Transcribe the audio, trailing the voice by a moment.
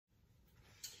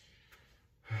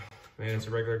Man, it's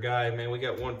a regular guy. Man, we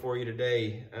got one for you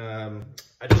today.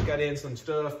 I just got in some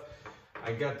stuff.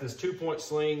 I got this 2-point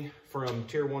sling from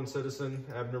Tier 1 Citizen,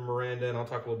 Abner Miranda, and I'll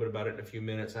talk a little bit about it in a few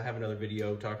minutes. I have another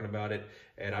video talking about it,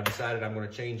 and I decided I'm going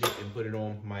to change it and put it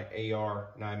on my AR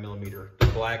 9mm, the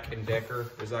Black and Decker,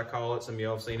 as I call it. Some of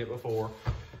y'all have seen it before.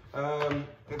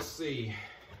 Let's see.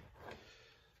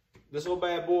 This little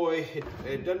bad boy,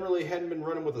 it doesn't really, hadn't been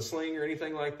running with a sling or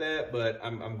anything like that, but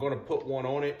I'm going to put one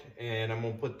on it, and I'm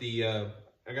going to put the,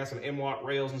 I got some MLOK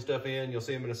rails and stuff in. You'll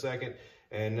see them in a second.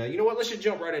 And you know what? Let's just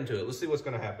jump right into it. Let's see what's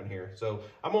going to happen here. So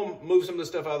I'm going to move some of this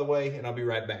stuff out of the way, and I'll be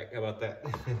right back. How about that?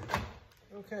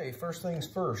 Okay, first things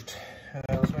first.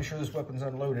 Let's make sure this weapon's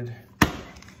unloaded.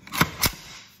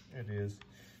 It is.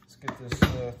 Let's get this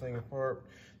thing apart.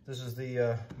 This is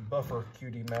the buffer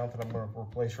QD mount that I'm going to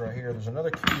replace right here. There's another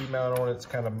QD mount on it. It's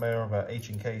kind of more of a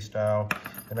H&K style.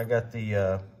 And I got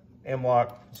the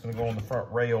MLOK. It's going to go on the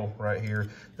front rail right here.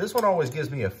 This one always gives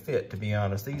me a fit, to be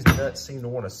honest. These nuts seem to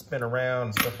want to spin around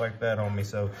and stuff like that on me,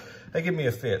 so they give me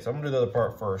a fit. So I'm going to do the other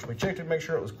part first. We checked it to make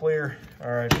sure it was clear.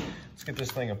 All right, let's get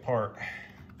this thing apart.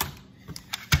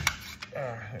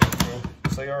 There we go.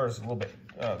 This AR is a little bit,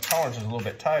 tolerance is a little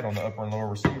bit tight on the upper and lower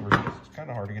receivers. It's kind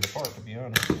of hard to get apart, to be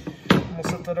honest. I'm going to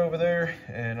set that over there,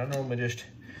 and I normally just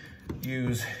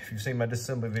use, if you've seen my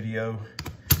disassembly video,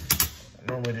 I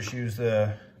normally just use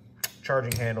the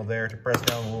charging handle there to press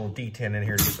down a little detent in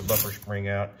here to get the buffer spring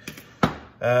out.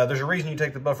 There's a reason you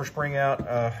take the buffer spring out.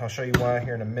 I'll show you why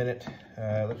here in a minute.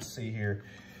 Let's see here.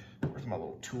 Where's my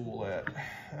little tool at?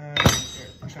 I'm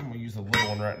going to use the little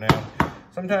one right now.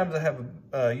 Sometimes I have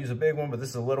use a big one, but this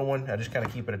is a little one. I just kind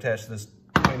of keep it attached to this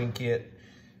cleaning kit.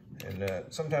 And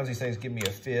sometimes these things give me a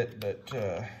fit, but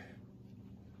all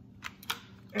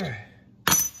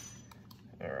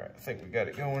right, I think we got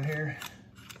it going here.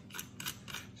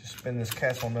 Just spin this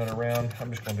castle nut around.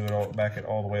 I'm just going to do it back it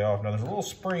all the way off. Now there's a little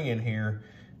spring in here.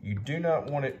 You do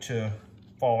not want it to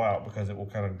fall out because it will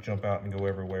kind of jump out and go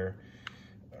everywhere.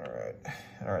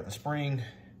 All right, the spring,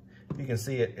 you can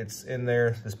see it, it's in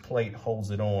there. This plate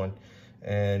holds it on.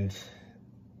 And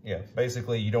yeah,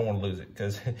 basically you don't want to lose it,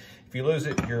 because if you lose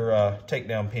it, your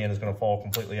takedown pin is going to fall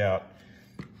completely out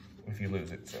if you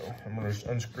lose it. So I'm going to just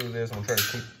unscrew this. I'm going to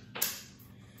try to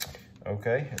keep,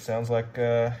 okay, it sounds like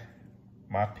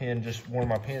my pin one of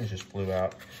my pins just flew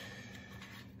out.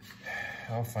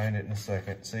 I'll find it in a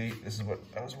second. See, this is what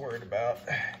I was worried about.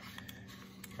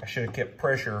 I should have kept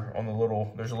pressure on the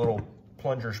little, there's a little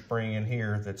plunger spring in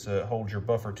here that's holds your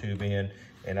buffer tube in,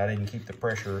 and I didn't keep the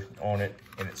pressure on it,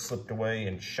 and it slipped away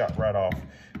and shot right off,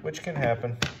 which can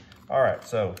happen. All right,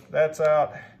 so that's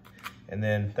out, and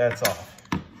then that's off.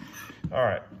 All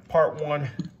right, part one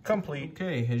complete.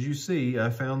 Okay, as you see, I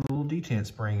found the little detent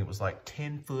spring. It was like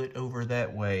 10 foot over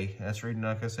that way. That's the reason,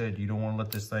 like I said, you don't want to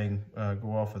let this thing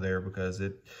go off of there, because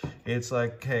it's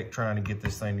like heck trying to get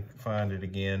this thing to find it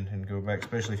again and go back,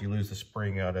 especially if you lose the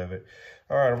spring out of it.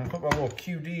 All right, I'm gonna put my little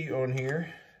QD on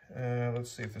here.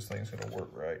 Let's see if this thing's gonna work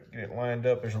right. Get it lined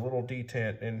up. There's a little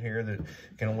detent in here that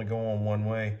can only go on one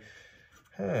way.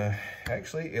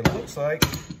 Actually, it looks like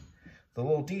the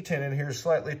little detent in here is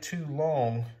slightly too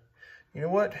long. You know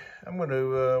what? I'm going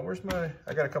to,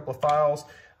 I got a couple of files.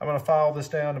 I'm going to file this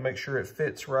down to make sure it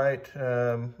fits right.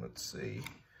 Let's see.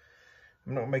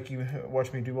 I'm not going to make you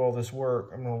watch me do all this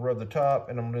work. I'm going to rub the top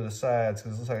and I'm going to do the sides,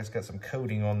 because it looks like it's got some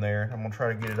coating on there. I'm going to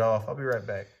try to get it off. I'll be right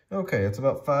back. Okay, it's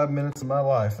about 5 minutes of my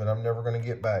life that I'm never going to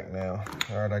get back now.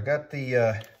 All right, I got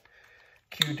the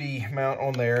QD mount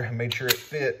on there and made sure it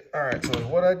fit. All right, so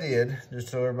what I did, just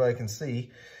so everybody can see,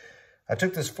 I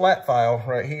took this flat file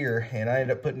right here and I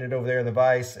ended up putting it over there in the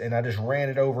vise, and I just ran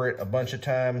it over it a bunch of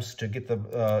times to get the,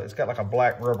 it's got like a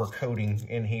black rubber coating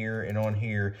in here and on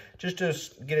here, just to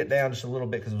get it down just a little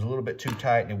bit, because it was a little bit too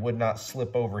tight and it would not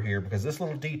slip over here, because this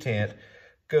little detent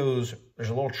goes, there's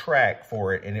a little track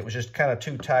for it, and it was just kind of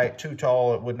too tight, too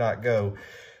tall, it would not go.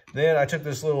 Then I took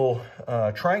this little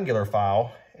triangular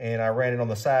file and I ran it on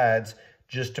the sides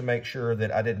just to make sure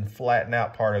that I didn't flatten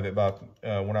out part of it by,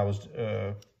 when I was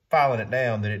filing it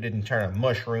down, that it didn't turn a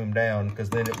mushroom down, because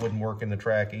then it wouldn't work in the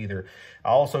track either. I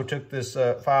also took this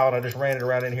file and I just ran it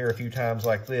around in here a few times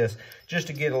like this, just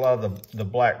to get a lot of the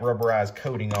black rubberized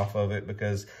coating off of it,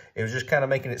 because it was just kind of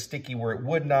making it sticky where it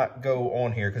would not go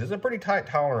on here, because it's a pretty tight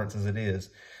tolerance as it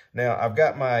is. Now I've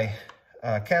got my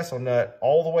castle nut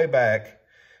all the way back,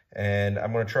 and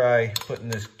I'm going to try putting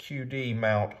this QD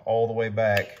mount all the way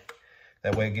back.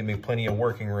 That way it gives me plenty of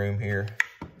working room here.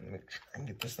 Let me try and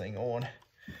get this thing on.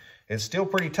 It's still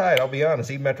pretty tight, I'll be honest,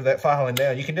 even after that filing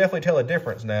down. You can definitely tell a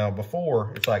difference now.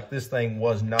 Before, it's like this thing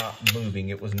was not moving.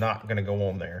 It was not going to go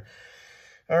on there.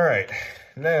 All right,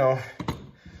 now,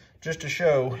 just to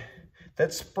show,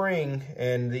 that spring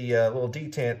and the little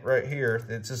detent right here,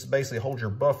 it's just basically holds your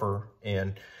buffer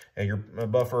in, and your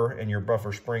buffer and your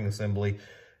buffer spring assembly.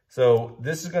 So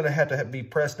this is going to have to be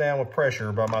pressed down with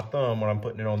pressure by my thumb when I'm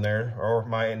putting it on there, or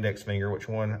my index finger, which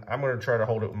one. I'm going to try to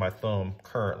hold it with my thumb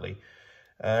currently.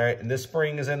 All right, and this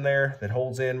spring is in there that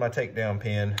holds in my takedown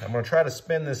pin. I'm going to try to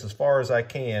spin this as far as I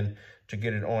can to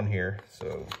get it on here.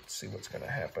 So let's see what's going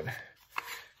to happen.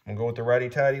 I'm going to go with the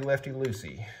righty-tighty,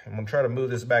 lefty-loosey. I'm going to try to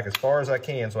move this back as far as I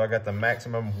can so I got the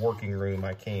maximum working room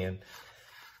I can.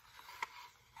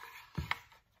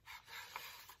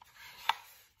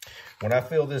 When I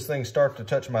feel this thing start to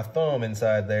touch my thumb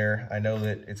inside there, I know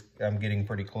that I'm getting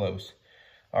pretty close.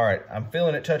 All right, I'm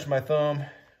feeling it touch my thumb,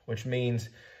 which means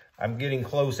I'm getting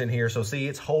close in here. So see,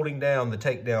 it's holding down the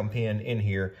takedown pin in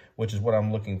here, which is what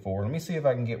I'm looking for. Let me see if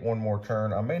I can get one more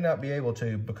turn. I may not be able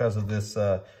to because of this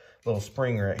little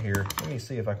spring right here. Let me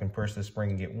see if I can press this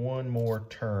spring and get one more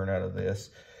turn out of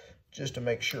this, just to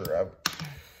make sure.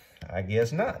 I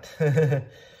guess not.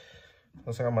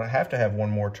 Looks like I'm gonna have to have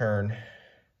one more turn.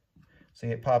 See,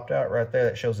 it popped out right there.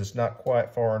 That shows it's not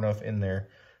quite far enough in there.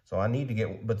 So I need to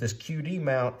get, but this QD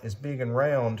mount is big and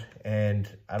round, and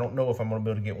I don't know if I'm gonna be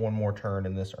able to get one more turn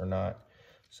in this or not.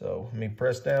 So let me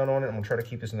press down on it. I'm gonna try to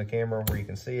keep this in the camera where you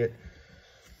can see it.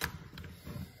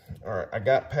 All right, I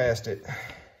got past it.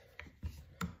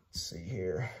 Let's see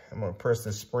here. I'm gonna press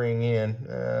this spring in.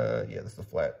 Yeah, this is the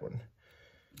flat one.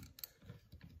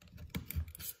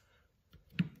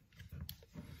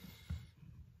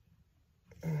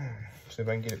 See if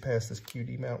I can get it past this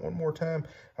QD mount one more time.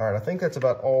 All right, I think that's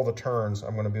about all the turns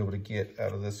I'm gonna be able to get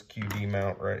out of this QD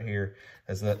mount right here.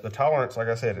 As the tolerance, like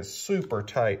I said, is super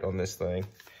tight on this thing.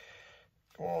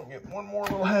 Come on, get one more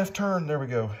little half turn. There we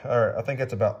go. All right, I think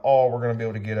that's about all we're gonna be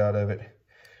able to get out of it.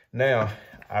 Now,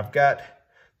 I've got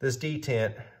this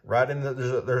detent right in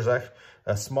the, there's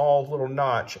a small little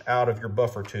notch out of your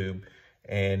buffer tube,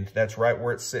 and that's right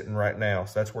where it's sitting right now.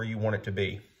 So that's where you want it to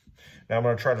be. Now I'm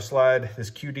going to try to slide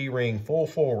this QD ring full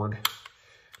forward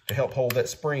to help hold that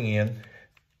spring in.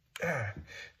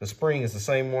 The spring is the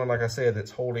same one, like I said,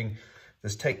 that's holding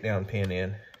this takedown pin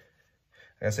in.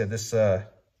 Like I said, this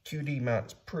QD mount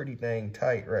is pretty dang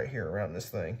tight right here around this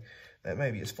thing. That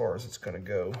may be as far as it's going to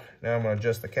go. Now I'm going to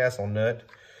adjust the castle nut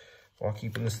while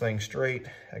keeping this thing straight.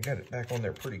 I got it back on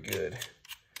there pretty good.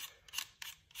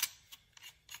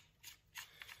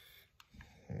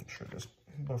 Make sure this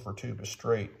buffer tube is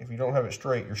straight. If you don't have it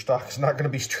straight, your stock is not going to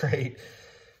be straight.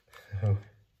 All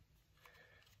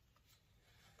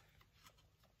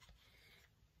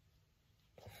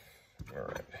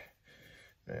right,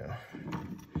 now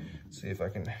see if I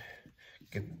can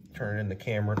turn it in the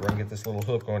camera where I can get this little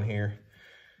hook on here.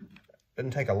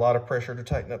 Doesn't take a lot of pressure to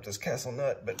tighten up this castle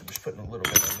nut, but just putting a little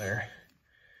bit in there.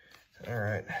 All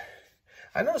right.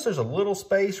 I noticed there's a little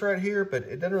space right here, but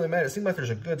it doesn't really matter. It seems like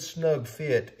there's a good snug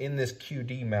fit in this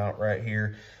QD mount right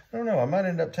here. I don't know, I might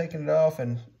end up taking it off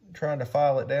and trying to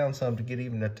file it down some to get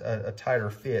even a tighter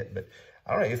fit, but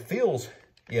I don't know, it feels,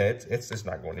 yeah, it's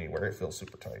not going anywhere. It feels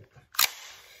super tight.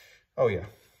 Oh yeah.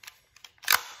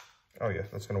 Oh yeah,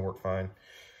 that's gonna work fine.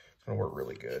 It's gonna work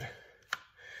really good.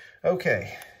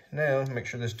 Okay, now make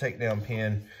sure this takedown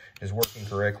pin is working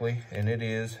correctly, and it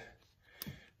is.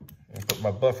 I'll put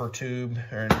my buffer tube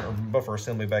or buffer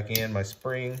assembly back in, my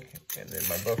spring, and then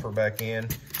my buffer back in.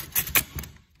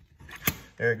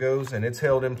 There it goes, and it's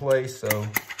held in place. So,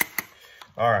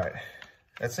 all right,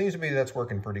 that seems to be that's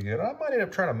working pretty good. I might end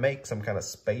up trying to make some kind of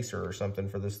spacer or something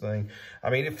for this thing. I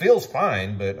mean, it feels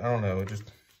fine, but I don't know. It just,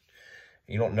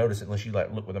 you don't notice it unless you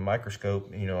like look with a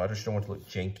microscope. You know, I just don't want it to look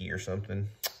janky or something.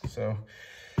 So,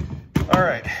 all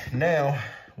right, now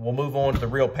we'll move on to the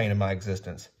real pain of my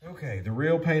existence. Okay, the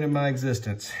real pain of my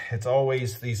existence. It's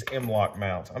always these MLOK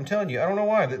mounts. I'm telling you, I don't know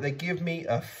why, that they give me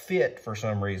a fit for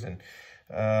some reason.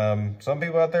 Some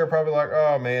people out there are probably like,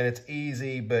 oh man, it's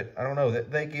easy, but I don't know,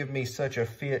 that they give me such a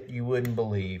fit you wouldn't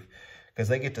believe, because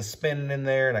they get to spinning in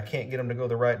there and I can't get them to go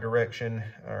the right direction.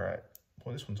 All right,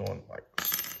 well, this one's on like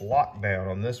lockdown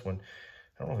on this one.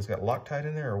 I don't know if it's got Loctite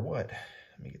in there or what.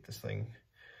 Let me get this thing.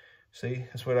 See,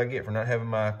 that's what I get for not having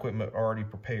my equipment already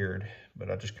prepared, but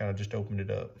I just kind of just opened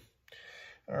it up.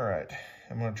 All right,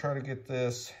 I'm gonna try to get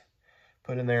this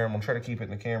put in there. I'm gonna try to keep it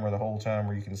in the camera the whole time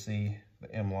where you can see the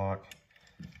MLOK.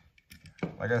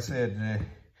 Like I said,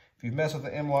 if you mess with the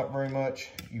MLOK very much,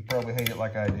 you probably hate it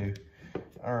like I do.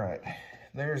 All right,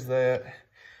 there's that.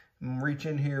 I'm gonna reach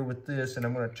in here with this and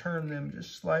I'm gonna turn them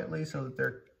just slightly so that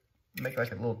they're, make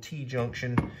like a little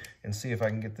T-junction and see if I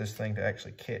can get this thing to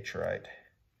actually catch right.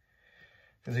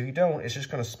 Because if you don't, it's just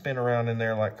going to spin around in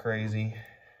there like crazy.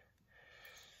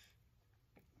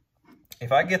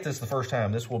 if I get this the first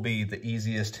time, this will be the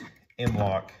easiest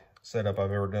MLOK setup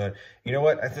I've ever done. You know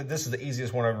what? I think this is the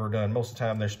easiest one I've ever done. Most of the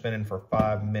time they're spinning for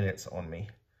 5 minutes on me.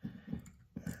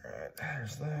 All right,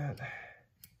 there's that.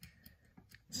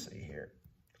 Let's see here.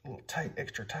 A little tight,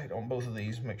 extra tight on both of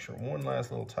these. Make sure one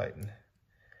last little tighten.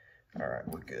 All right,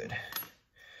 we're good.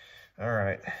 All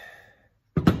right.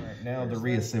 Now the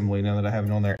reassembly, now that I have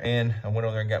it on there. And I went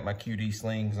over there and got my QD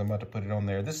sling because I'm about to put it on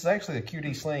there. This is actually a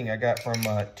QD sling I got from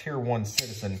Tier 1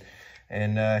 Citizen.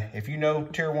 And if you know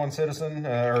Tier 1 Citizen,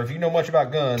 or if you know much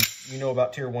about guns, you know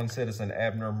about Tier 1 Citizen,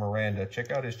 Abner Miranda.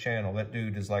 Check out his channel. That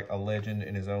dude is like a legend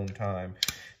in his own time.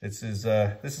 This is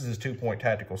his 2-point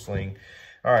tactical sling.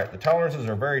 All right, the tolerances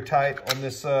are very tight on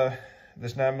this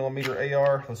this 9mm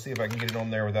AR. Let's see if I can get it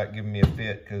on there without giving me a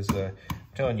fit, because I'm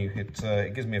telling you,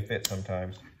 it gives me a fit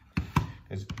sometimes.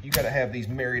 Because you got to have these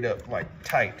married up like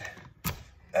tight.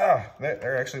 Ah, that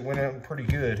actually went out pretty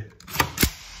good.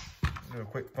 Do a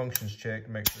quick functions check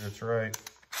to make sure it's right.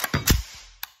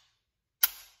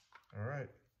 All right,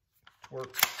 it's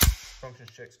worked. Functions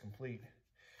check's complete.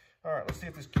 All right, let's see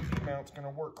if this QD mount's gonna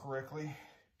work correctly.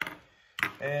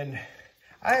 And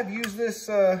I have used this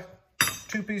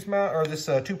two-piece mount, or this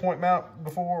 2-point mount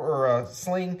before, or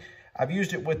sling. I've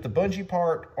used it with the bungee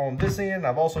part on this end.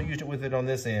 I've also used it with it on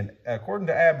this end. According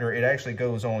to Abner, it actually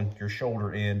goes on your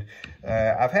shoulder end.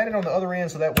 I've had it on the other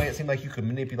end, so that way it seemed like you could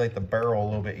manipulate the barrel a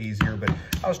little bit easier. But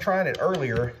I was trying it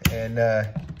earlier, and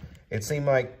it seemed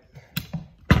like,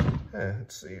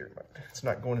 let's see here, it's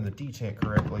not going in the detent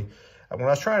correctly. When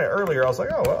I was trying it earlier, I was like,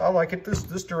 oh, I like it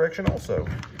this direction also.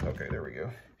 Okay, there we go.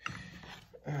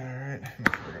 All right,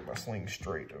 make sure I got my sling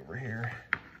straight over here.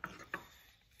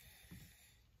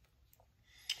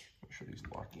 These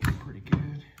lock in pretty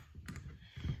good.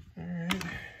 All right.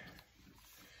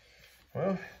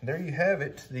 Well, there you have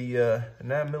it. The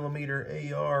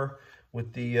 9mm AR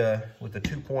with the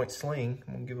 2-point sling.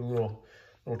 I'm gonna give it a little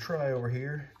try over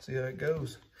here. See how it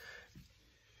goes.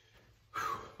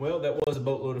 Well, that was a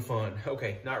boatload of fun.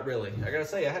 Okay, not really. I gotta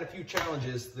say, I had a few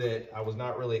challenges that I was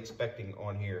not really expecting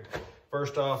on here.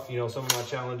 First off, you know, some of my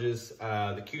challenges,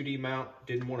 the QD mount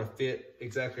didn't want to fit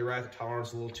exactly right. The tolerance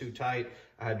was a little too tight.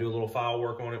 I had to do a little file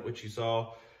work on it, which you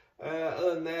saw.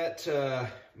 Other than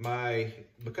that,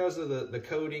 because of the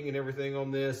coating and everything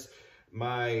on this,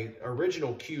 my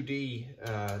original QD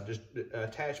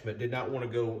attachment did not want to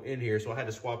go in here, so I had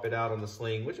to swap it out on the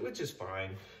sling, which is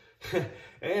fine.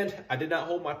 And I did not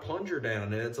hold my plunger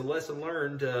down, and it's a lesson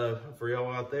learned for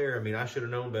y'all out there. I mean, I should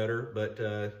have known better, but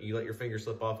you let your finger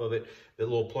slip off of it. The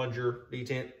little plunger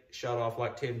detent shot off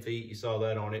like 10 feet. You saw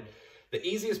that on it. The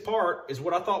easiest part is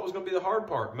what I thought was going to be the hard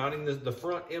part, mounting the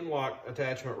front MLOK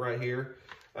attachment right here.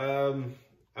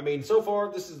 I mean, so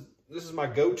far this is my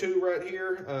go-to right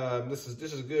here. This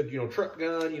is a good, you know, truck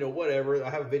gun, you know, whatever. I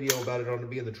have a video about it on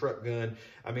being the truck gun.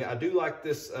 I mean, I do like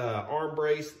this arm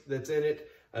brace that's in it.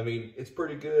 I mean, it's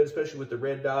pretty good, especially with the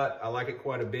red dot. I like it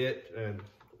quite a bit, and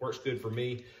works good for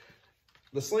me.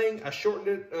 The sling, I shortened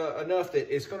it enough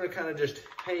that it's going to kind of just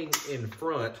hang in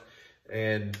front.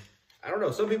 And I don't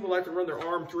know, some people like to run their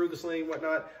arm through the sling and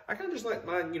whatnot. I kind of just like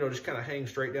mine, you know, just kind of hang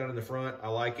straight down in the front. I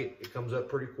like it. It comes up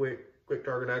pretty quick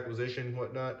target acquisition and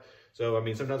whatnot. So, I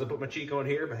mean, sometimes I put my cheek on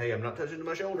here, but hey, I'm not touching to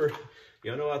my shoulder.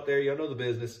 Y'all know out there, y'all know the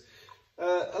business.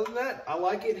 Other than that, I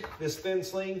like it. This thin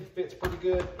sling fits pretty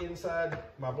good inside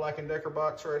my Black & Decker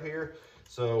box right here.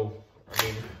 So, I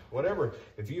mean, whatever.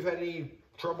 If you've had any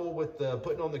trouble with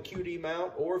putting on the QD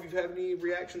mount, or if you've had any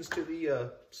reactions to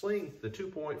the sling, the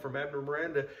 2-point from Abner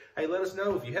Miranda, hey, let us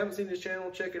know. If you haven't seen his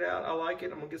channel, check it out. I like it.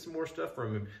 I'm going to get some more stuff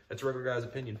from him. That's a Regular Guy's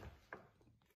Opinion.